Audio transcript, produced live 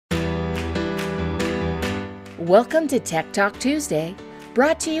Welcome to Tech Talk Tuesday,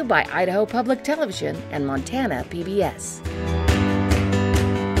 brought to you by Idaho Public Television and Montana PBS.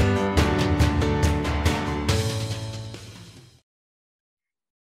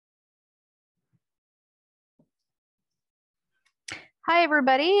 Hi,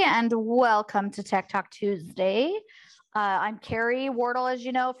 everybody, and welcome to Tech Talk Tuesday. I'm Carrie Wardle, as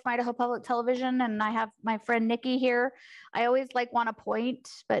you know, from Idaho Public Television, and I have my friend Nikki here. I always want to point,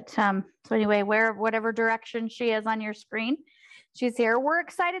 but so anyway, whatever direction she is on your screen, she's here. We're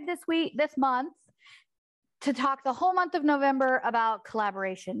excited this month, to talk the whole month of November about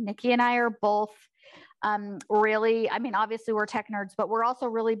collaboration. Nikki and I are both really, obviously we're tech nerds, but we're also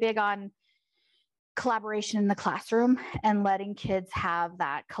really big on collaboration in the classroom and letting kids have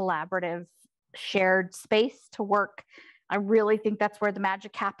that collaborative shared space to work. I really think that's where the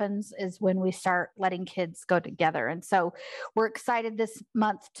magic happens, is when we start letting kids go together. And so we're excited this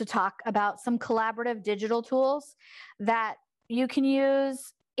month to talk about some collaborative digital tools that you can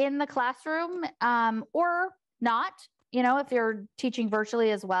use in the classroom or not, if you're teaching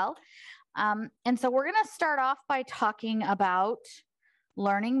virtually as well. And so we're going to start off by talking about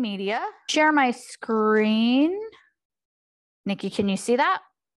LearningMedia. Share my screen. Nikki, can you see that?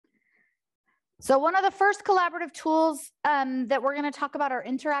 So one of the first collaborative tools that we're going to talk about are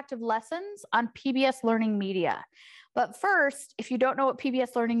interactive lessons on PBS LearningMedia. But first, if you don't know what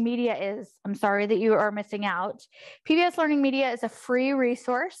PBS LearningMedia is, I'm sorry that you are missing out. PBS LearningMedia is a free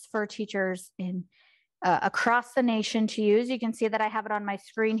resource for teachers in across the nation to use. You can see that I have it on my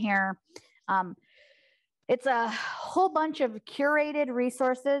screen here. It's a whole bunch of curated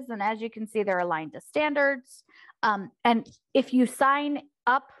resources, and as you can see, they're aligned to standards. And if you sign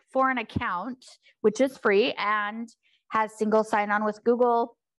up for an account, which is free and has single sign-on with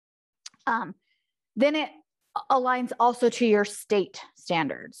Google, then it aligns also to your state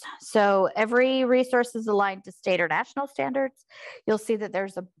standards. So every resource is aligned to state or national standards. You'll see that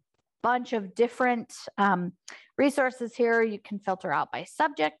there's a bunch of different resources here. You can filter out by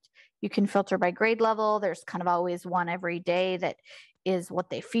subject. You can filter by grade level. There's kind of always one every day that is what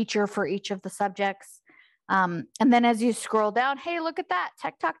they feature for each of the subjects. And then as you scroll down, hey, look at that,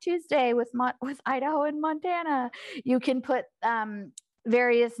 Tech Talk Tuesday with Idaho and Montana. You can put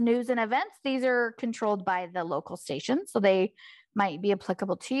various news and events. These are controlled by the local station, so they might be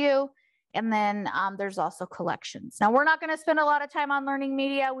applicable to you. And then there's also collections. Now, we're not going to spend a lot of time on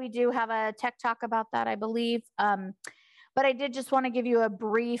LearningMedia. We do have a tech talk about that, I believe. But I did just want to give you a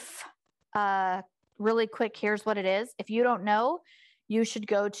brief, really quick, here's what it is. If you don't know, you should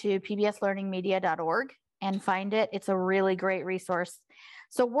go to pbslearningmedia.org and find it. It's a really great resource.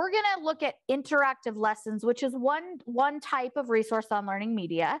 So we're going to look at interactive lessons, which is one type of resource on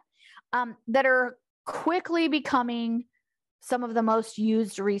LearningMedia that are quickly becoming some of the most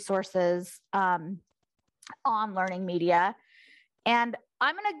used resources on LearningMedia. And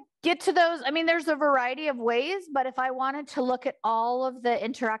I'm going to get to those. There's a variety of ways, but if I wanted to look at all of the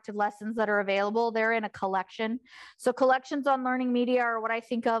interactive lessons that are available, they're in a collection. So collections on LearningMedia are what I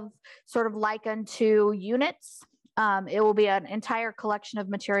think of sort of like unto units. It will be an entire collection of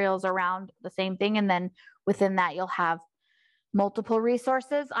materials around the same thing. And then within that, you'll have multiple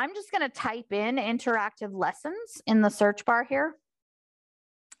resources. I'm just going to type in interactive lessons in the search bar here.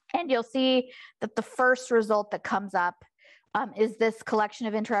 And you'll see that the first result that comes up is this collection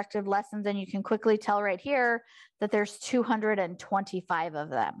of interactive lessons. And you can quickly tell right here that there's 225 of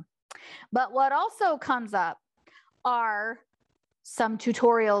them. But what also comes up are some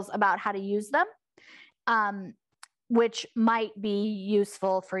tutorials about how to use them, which might be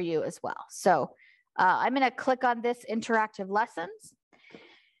useful for you as well. So I'm going to click on this interactive lessons.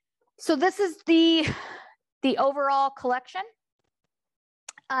 So this is the overall collection.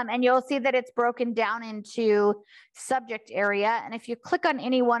 And you'll see that it's broken down into subject area. And if you click on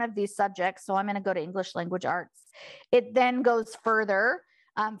any one of these subjects, so I'm going to go to English Language Arts, it then goes further,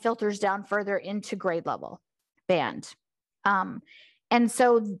 filters down further into grade level band. And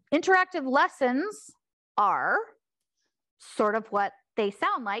so interactive lessons are sort of what they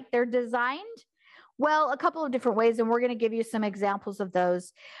sound like. They're designed, well, a couple of different ways, and we're going to give you some examples of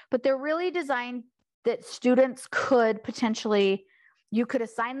those, but they're really designed that students could potentially, you could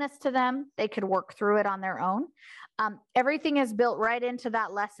assign this to them. They could work through it on their own. Everything is built right into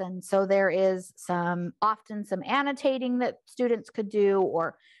that lesson. So there is often some annotating that students could do,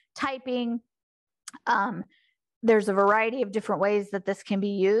 or typing. There's a variety of different ways that this can be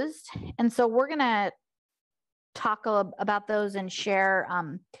used. And so we're going to talk about those and share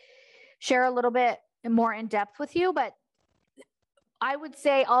a little bit more in depth with you. But I would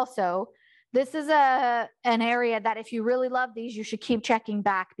say also, this is an area that if you really love these, you should keep checking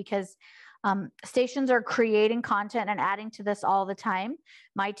back, because Stations are creating content and adding to this all the time.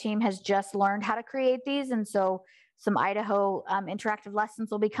 My team has just learned how to create these, and so some Idaho interactive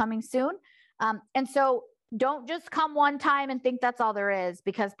lessons will be coming soon. And so don't just come one time and think that's all there is,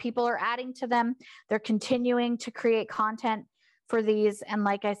 because people are adding to them. They're continuing to create content for these. And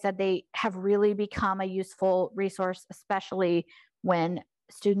like I said, they have really become a useful resource, especially when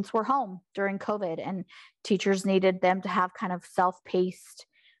students were home during COVID and teachers needed them to have kind of self-paced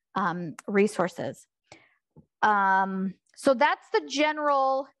resources. So that's the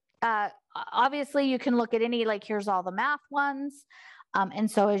general, obviously you can look at any, like here's all the math ones.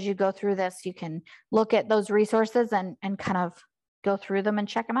 And so as you go through this, you can look at those resources and kind of go through them and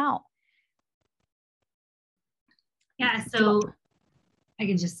check them out. Yeah, so I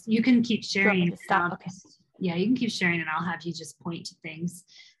can just, you can keep sharing. Stop. Okay. Yeah, you can keep sharing and I'll have you just point to things.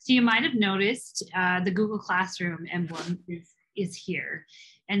 So you might have noticed the Google Classroom emblem is here.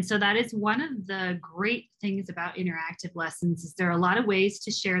 And so that is one of the great things about interactive lessons is there are a lot of ways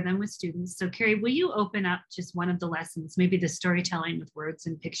to share them with students. So Carrie, will you open up just one of the lessons, maybe the storytelling with words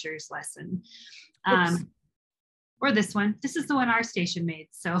and pictures lesson? Or this one. This is the one our station made,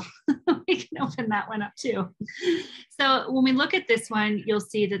 so we can open that one up too. So when we look at this one, you'll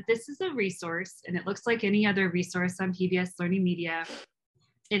see that this is a resource and it looks like any other resource on PBS LearningMedia.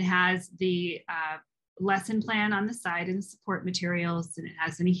 It has the lesson plan on the side and support materials, and it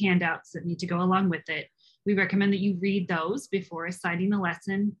has any handouts that need to go along with it. We recommend that you read those before assigning the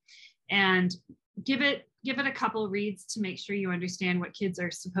lesson and give it a couple reads to make sure you understand what kids are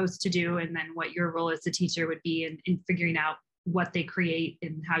supposed to do and then what your role as a teacher would be in figuring out what they create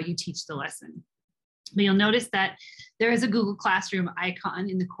and how you teach the lesson. But you'll notice that there is a Google Classroom icon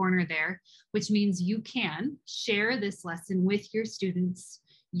in the corner there, which means you can share this lesson with your students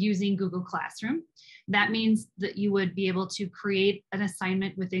using Google Classroom. That means that you would be able to create an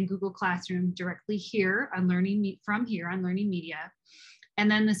assignment within Google Classroom directly here on LearningMedia. And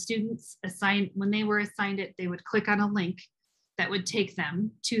then the students when they were assigned it, they would click on a link that would take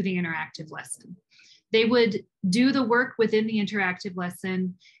them to the interactive lesson. They would do the work within the interactive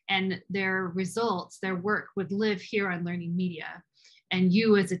lesson and their results, their work would live here on LearningMedia. And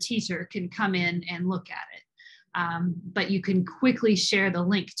you as a teacher can come in and look at it. But you can quickly share the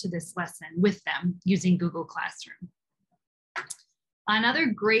link to this lesson with them using Google Classroom. Another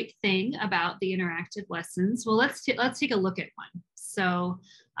great thing about the interactive lessons, well, let's take a look at one. So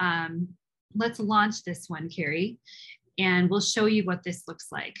let's launch this one, Carrie, and we'll show you what this looks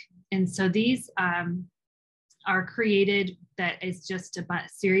like. And so these are created, that is just a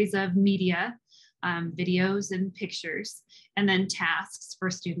series of media, videos and pictures, and then tasks for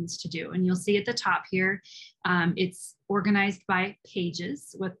students to do. And you'll see at the top here, it's organized by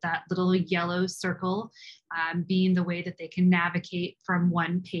pages with that little yellow circle being the way that they can navigate from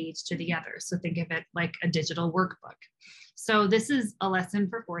one page to the other. So think of it like a digital workbook. So this is a lesson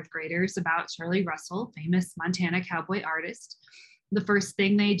for fourth graders about Charlie Russell, famous Montana cowboy artist. The first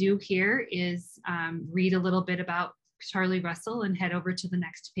thing they do here is read a little bit about Charlie Russell and head over to the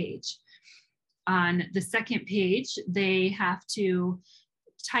next page. On the second page, they have to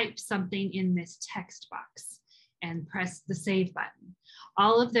type something in this text box and press the save button.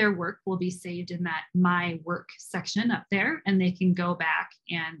 All of their work will be saved in that My Work section up there, and they can go back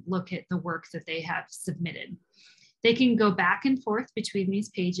and look at the work that they have submitted. They can go back and forth between these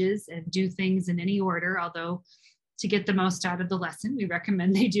pages and do things in any order, although to get the most out of the lesson, we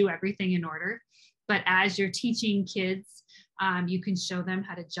recommend they do everything in order. But as you're teaching kids, you can show them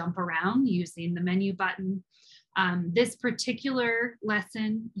how to jump around using the menu button. This particular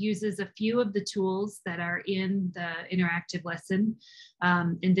lesson uses a few of the tools that are in the interactive lesson.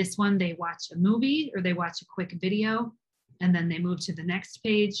 In this one, they watch a movie or they watch a quick video, and then they move to the next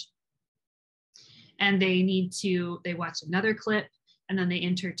page. And they watch another clip, and then they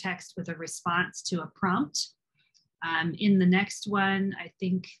enter text with a response to a prompt. In the next one, I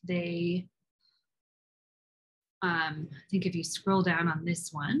think if you scroll down on this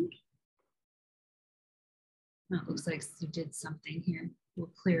one, it looks like you did something here.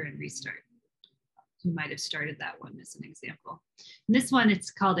 We'll clear and restart. You might have started that one as an example. In this one,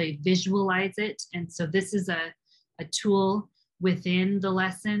 it's called a visualize it. And so this is a tool within the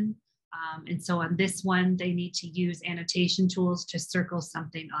lesson. And so on this one, they need to use annotation tools to circle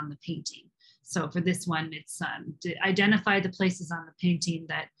something on the painting. So for this one, it's to identify the places on the painting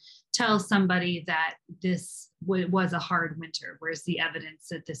that tell somebody that this was a hard winter. Where's the evidence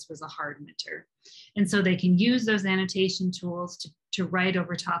that this was a hard winter? And so they can use those annotation tools to write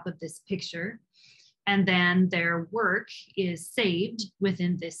over top of this picture. And then their work is saved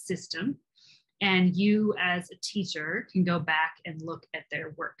within this system. And you as a teacher can go back and look at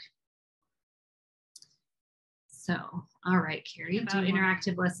their work. So, all right, Carrie, about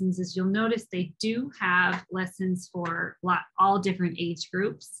interactive lessons is you'll notice they do have lessons for all different age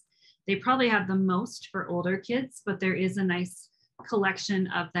groups. They probably have the most for older kids, but there is a nice collection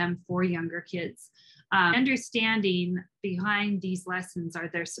of them for younger kids. Understanding behind these lessons are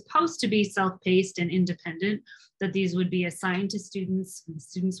they're supposed to be self-paced and independent, that these would be assigned to students, and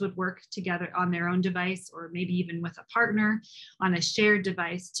students would work together on their own device or maybe even with a partner on a shared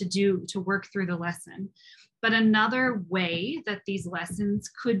device to work through the lesson. But another way that these lessons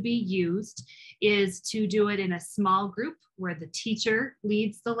could be used is to do it in a small group where the teacher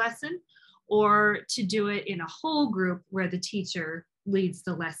leads the lesson, or to do it in a whole group where the teacher leads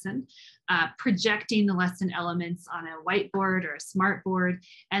the lesson, projecting the lesson elements on a whiteboard or a smart board,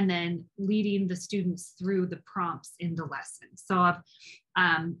 and then leading the students through the prompts in the lesson. So,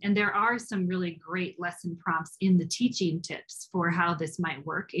 and there are some really great lesson prompts in the teaching tips for how this might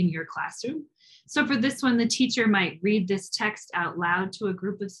work in your classroom. So for this one, the teacher might read this text out loud to a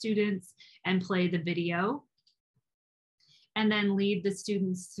group of students and play the video, and then lead the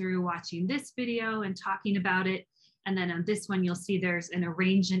students through watching this video and talking about it. And then on this one, you'll see there's an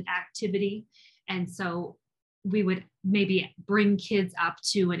arrangement activity. And so we would maybe bring kids up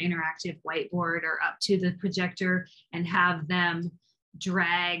to an interactive whiteboard or up to the projector and have them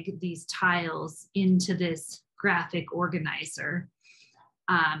drag these tiles into this graphic organizer,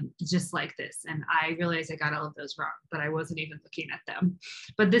 just like this. And I realize I got all of those wrong, but I wasn't even looking at them.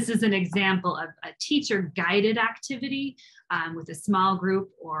 But this is an example of a teacher guided activity with a small group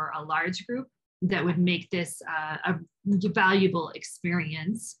or a large group that would make this a valuable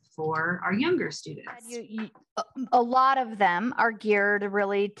experience for our younger students. A lot of them are geared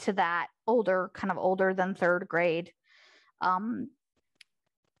really to that kind of older than third grade.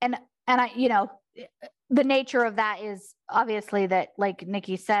 And I, the nature of that is obviously that, like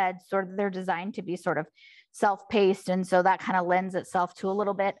Nikki said, sort of they're designed to be sort of self-paced. And so that kind of lends itself to a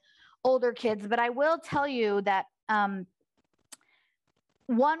little bit older kids. But I will tell you that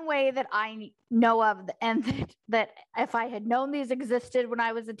one way that I know of, and that if I had known these existed when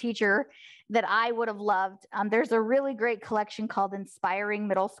I was a teacher, that I would have loved, there's a really great collection called Inspiring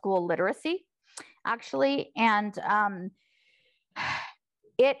Middle School Literacy, actually. And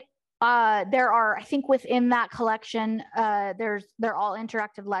there are, I think within that collection, they're all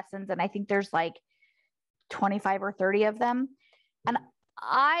interactive lessons. And I think there's like 25 or 30 of them. And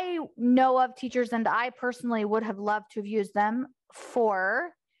I know of teachers, and I personally would have loved to have used them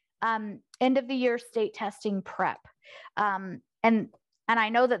for end of the year state testing prep. And I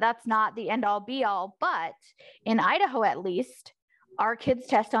know that that's not the end all be all, but in Idaho, at least, our kids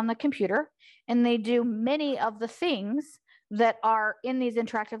test on the computer, and they do many of the things that are in these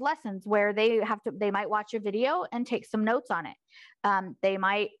interactive lessons where they might watch a video and take some notes on it. They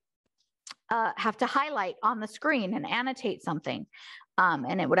might have to highlight on the screen and annotate something.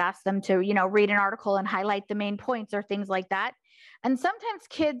 And it would ask them to, read an article and highlight the main points or things like that. And sometimes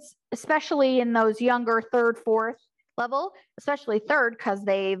kids, especially in those younger third, fourth level, especially third, because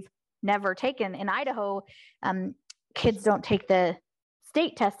they've never taken in Idaho, kids don't take the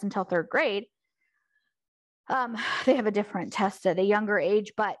state test until third grade. They have a different test at a younger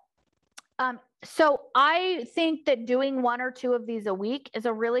age, but so I think that doing one or two of these a week is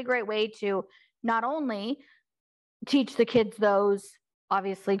a really great way to not only teach the kids those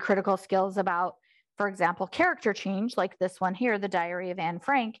obviously critical skills about, for example, character change, like this one here, The Diary of Anne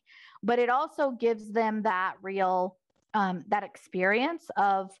Frank, but it also gives them that real, that experience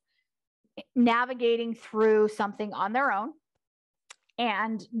of navigating through something on their own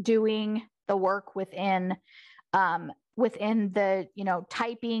and doing the work within the,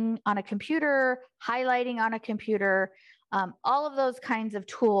 typing on a computer, highlighting on a computer, all of those kinds of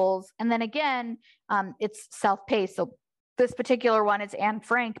tools. And then again, it's self-paced. So this particular one is Anne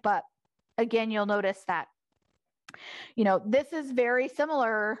Frank, but again, you'll notice that, this is very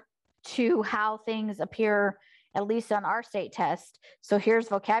similar to how things appear, at least on our state test. So here's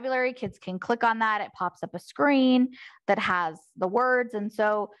vocabulary. Kids can click on that. It pops up a screen that has the words. And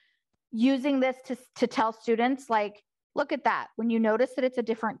so using this to tell students, like, look at that. When you notice that it's a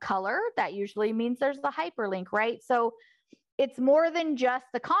different color, that usually means there's the hyperlink, right? So it's more than just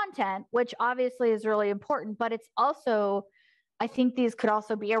the content, which obviously is really important, but it's also, I think these could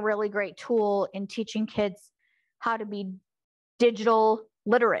also be a really great tool in teaching kids how to be digitally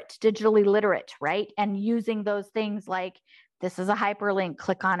literate, right? And using those things like, this is a hyperlink,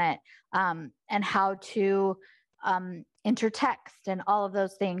 click on it, and how to enter text and all of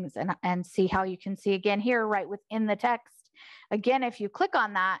those things, and see how you can see again here, right within the text. Again, if you click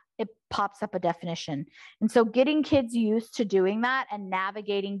on that, it pops up a definition. And so getting kids used to doing that and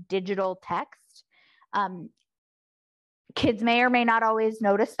navigating digital text kids may or may not always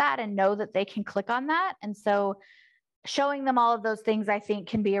notice that and know that they can click on that. And so showing them all of those things, I think,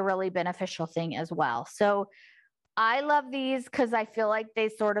 can be a really beneficial thing as well. So I love these because I feel like they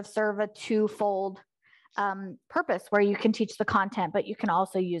sort of serve a twofold purpose, where you can teach the content, but you can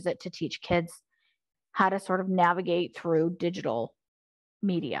also use it to teach kids how to sort of navigate through digital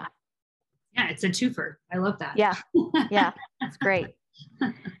media. Yeah, it's a twofer. I love that. Yeah, yeah, that's great.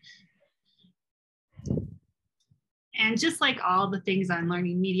 And just like all the things on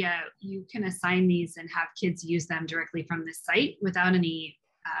Learning Media, you can assign these and have kids use them directly from the site without any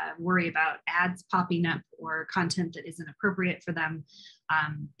worry about ads popping up or content that isn't appropriate for them.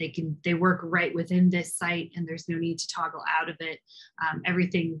 They work right within this site, and there's no need to toggle out of it.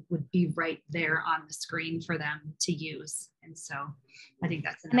 Everything would be right there on the screen for them to use. And so I think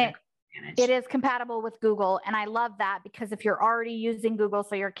that's another advantage. It is compatible with Google. And I love that, because if you're already using Google,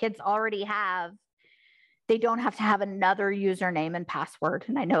 so your kids already have, they don't have to have another username and password.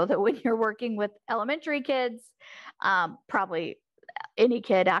 And I know that when you're working with elementary kids, probably any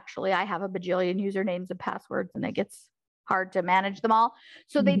kid, actually, I have a bajillion usernames and passwords, and it gets hard to manage them all.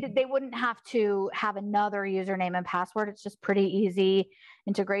 So they wouldn't have to have another username and password. It's just pretty easy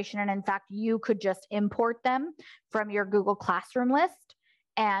integration. And in fact, you could just import them from your Google Classroom list,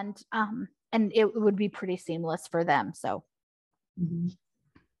 and it would be pretty seamless for them. So and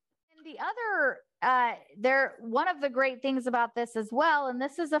the other one of the great things about this as well, and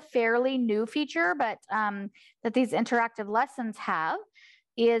this is a fairly new feature, but that these interactive lessons have,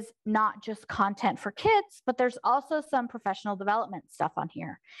 is not just content for kids, but there's also some professional development stuff on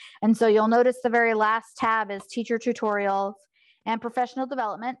here. And so you'll notice the very last tab is teacher tutorials and professional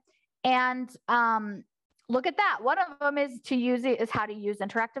development. And look at that. One of them is how to use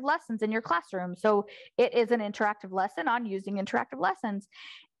interactive lessons in your classroom. So it is an interactive lesson on using interactive lessons.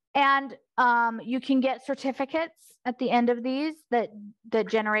 And you can get certificates at the end of these that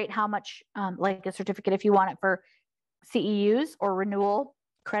generate how much, like a certificate if you want it for CEUs or renewal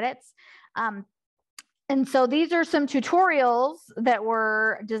credits. And so these are some tutorials that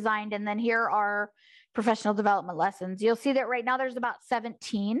were designed. And then here are professional development lessons. You'll see that right now there's about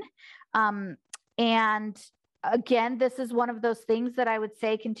 17. And again, this is one of those things that I would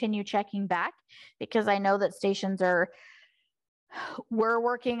say continue checking back, because I know that stations we're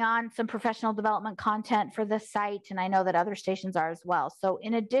working on some professional development content for this site, and I know that other stations are as well. So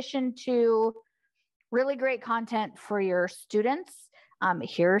in addition to really great content for your students,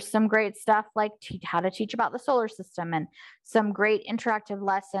 here's some great stuff like how to teach about the solar system, and some great interactive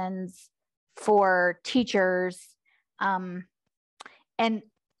lessons for teachers. And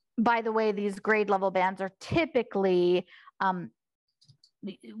by the way, these grade level bands are typically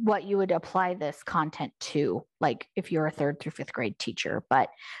what you would apply this content to, like if you're a 3rd through 5th grade teacher. But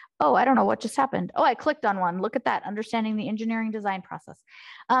I don't know what just happened. I clicked on one. Look at that, understanding the engineering design process.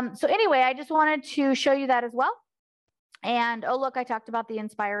 So anyway, I just wanted to show you that as well. And look, I talked about the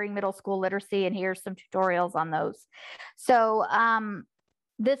inspiring middle school literacy, and here's some tutorials on those. So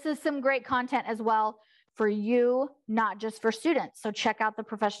this is some great content as well for you, not just for students. So check out the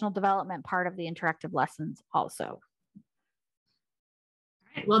professional development part of the interactive lessons also.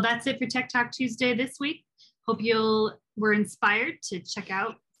 All right, well, that's it for Tech Talk Tuesday this week. Hope you were inspired to check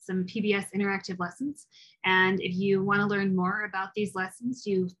out some PBS Interactive Lessons. And if you want to learn more about these lessons,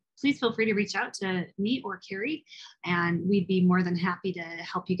 please feel free to reach out to me or Carrie, and we'd be more than happy to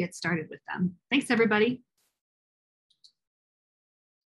help you get started with them. Thanks, everybody.